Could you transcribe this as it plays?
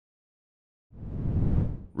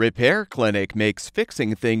Repair Clinic makes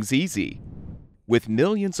fixing things easy. With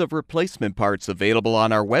millions of replacement parts available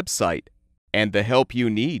on our website and the help you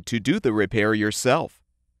need to do the repair yourself.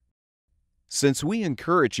 Since we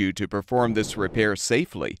encourage you to perform this repair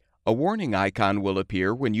safely, a warning icon will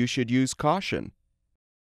appear when you should use caution.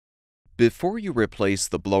 Before you replace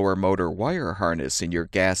the blower motor wire harness in your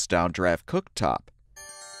gas downdraft cooktop,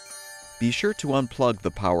 be sure to unplug the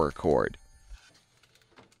power cord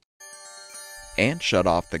and shut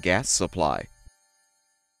off the gas supply.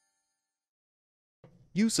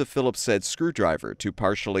 Use a Phillips head screwdriver to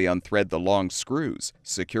partially unthread the long screws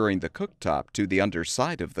securing the cooktop to the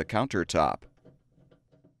underside of the countertop.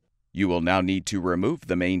 You will now need to remove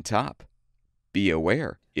the main top. Be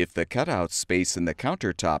aware, if the cutout space in the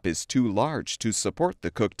countertop is too large to support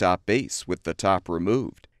the cooktop base with the top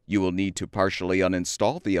removed, you will need to partially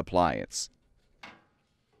uninstall the appliance.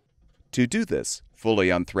 To do this, fully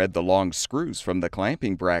unthread the long screws from the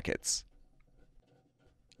clamping brackets.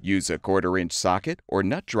 Use a 1/4-inch socket or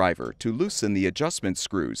nut driver to loosen the adjustment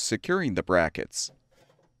screws securing the brackets.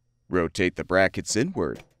 Rotate the brackets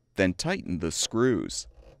inward, then tighten the screws.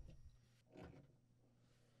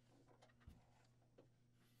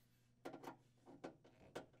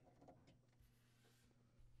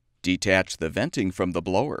 Detach the venting from the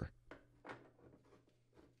blower.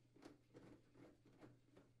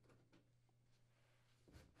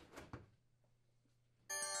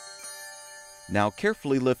 Now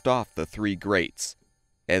carefully lift off the 3 grates,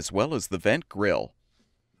 as well as the vent grill.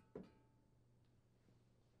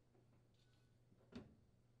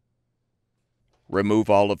 Remove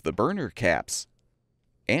all of the burner caps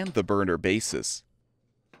and the burner bases.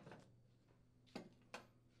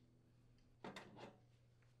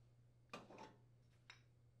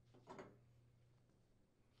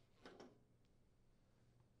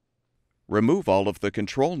 Remove all of the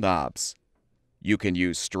control knobs. You can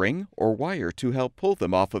use string or wire to help pull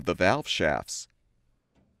them off of the valve shafts.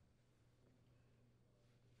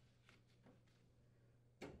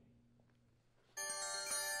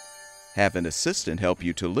 Have an assistant help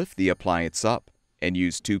you to lift the appliance up and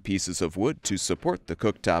use 2 pieces of wood to support the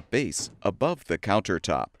cooktop base above the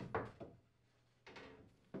countertop.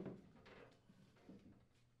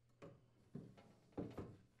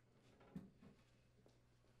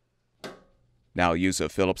 Now use a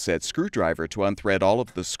Phillips head screwdriver to unthread all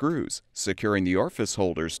of the screws, securing the orifice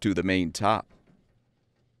holders to the main top.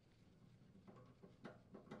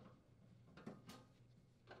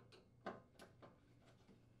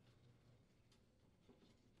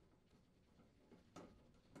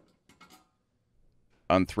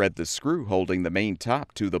 Unthread the screw holding the main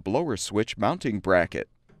top to the blower switch mounting bracket.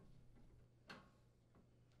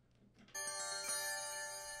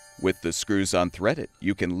 With the screws unthreaded,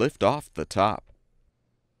 you can lift off the top.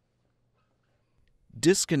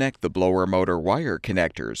 Disconnect the blower motor wire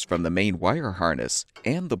connectors from the main wire harness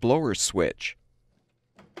and the blower switch.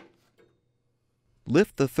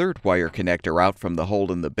 Lift the 3rd wire connector out from the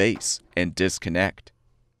hole in the base and disconnect.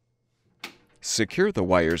 Secure the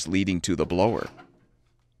wires leading to the blower.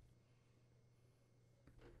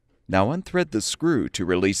 Now unthread the screw to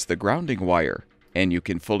release the grounding wire, and you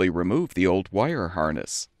can fully remove the old wire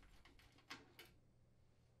harness.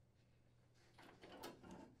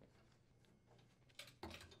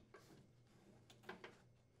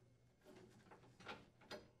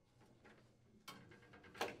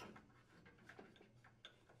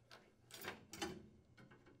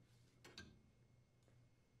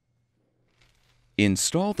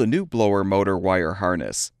 Install the new blower motor wire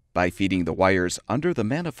harness by feeding the wires under the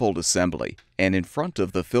manifold assembly and in front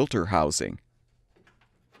of the filter housing.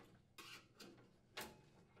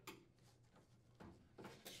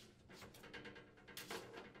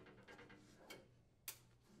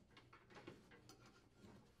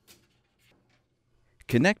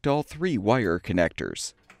 Connect all 3 wire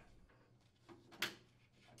connectors.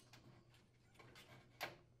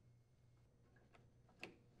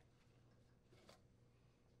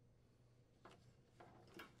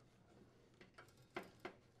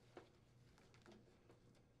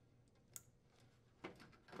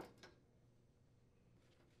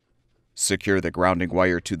 Secure the grounding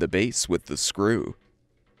wire to the base with the screw.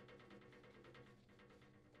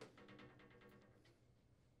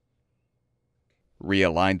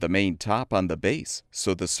 Realign the main top on the base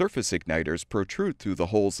so the surface igniters protrude through the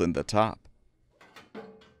holes in the top.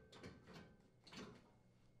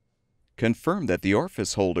 Confirm that the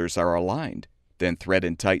orifice holders are aligned, then thread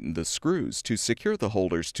and tighten the screws to secure the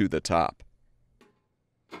holders to the top.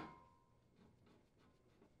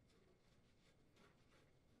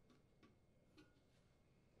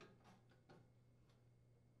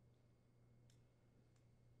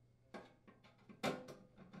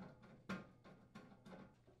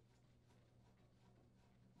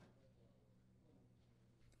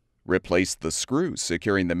 Replace the screw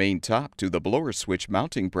securing the main top to the blower switch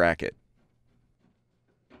mounting bracket.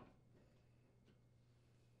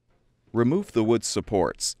 Remove the wood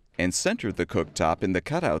supports and center the cooktop in the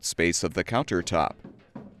cutout space of the countertop.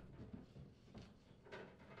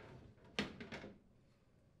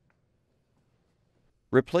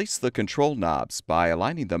 Replace the control knobs by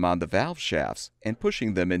aligning them on the valve shafts and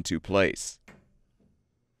pushing them into place.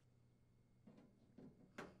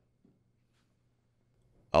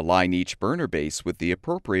 Align each burner base with the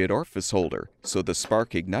appropriate orifice holder so the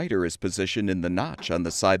spark igniter is positioned in the notch on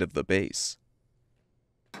the side of the base.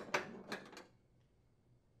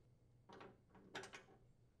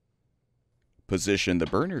 Position the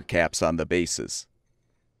burner caps on the bases.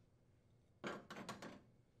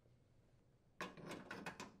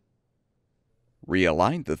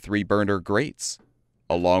 Realign the 3 burner grates,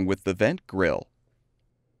 along with the vent grill.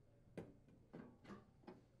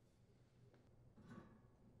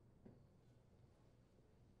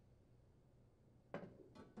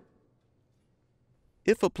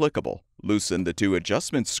 If applicable, loosen the 2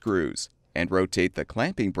 adjustment screws and rotate the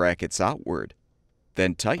clamping brackets outward.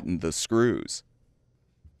 Then tighten the screws.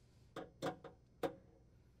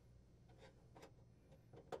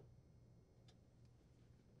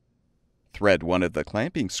 Thread one of the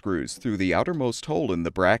clamping screws through the outermost hole in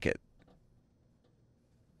the bracket.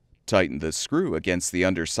 Tighten the screw against the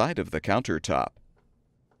underside of the countertop.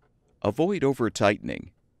 Avoid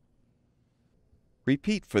over-tightening.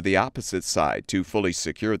 Repeat for the opposite side to fully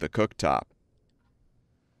secure the cooktop.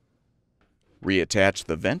 Reattach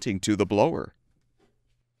the venting to the blower.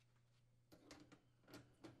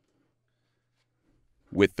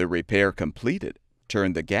 With the repair completed,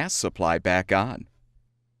 turn the gas supply back on.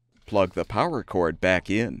 Plug the power cord back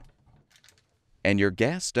in. And your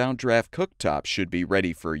gas downdraft cooktop should be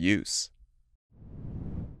ready for use.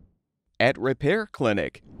 At Repair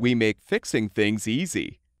Clinic, we make fixing things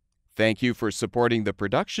easy. Thank you for supporting the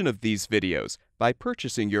production of these videos by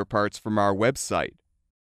purchasing your parts from our website.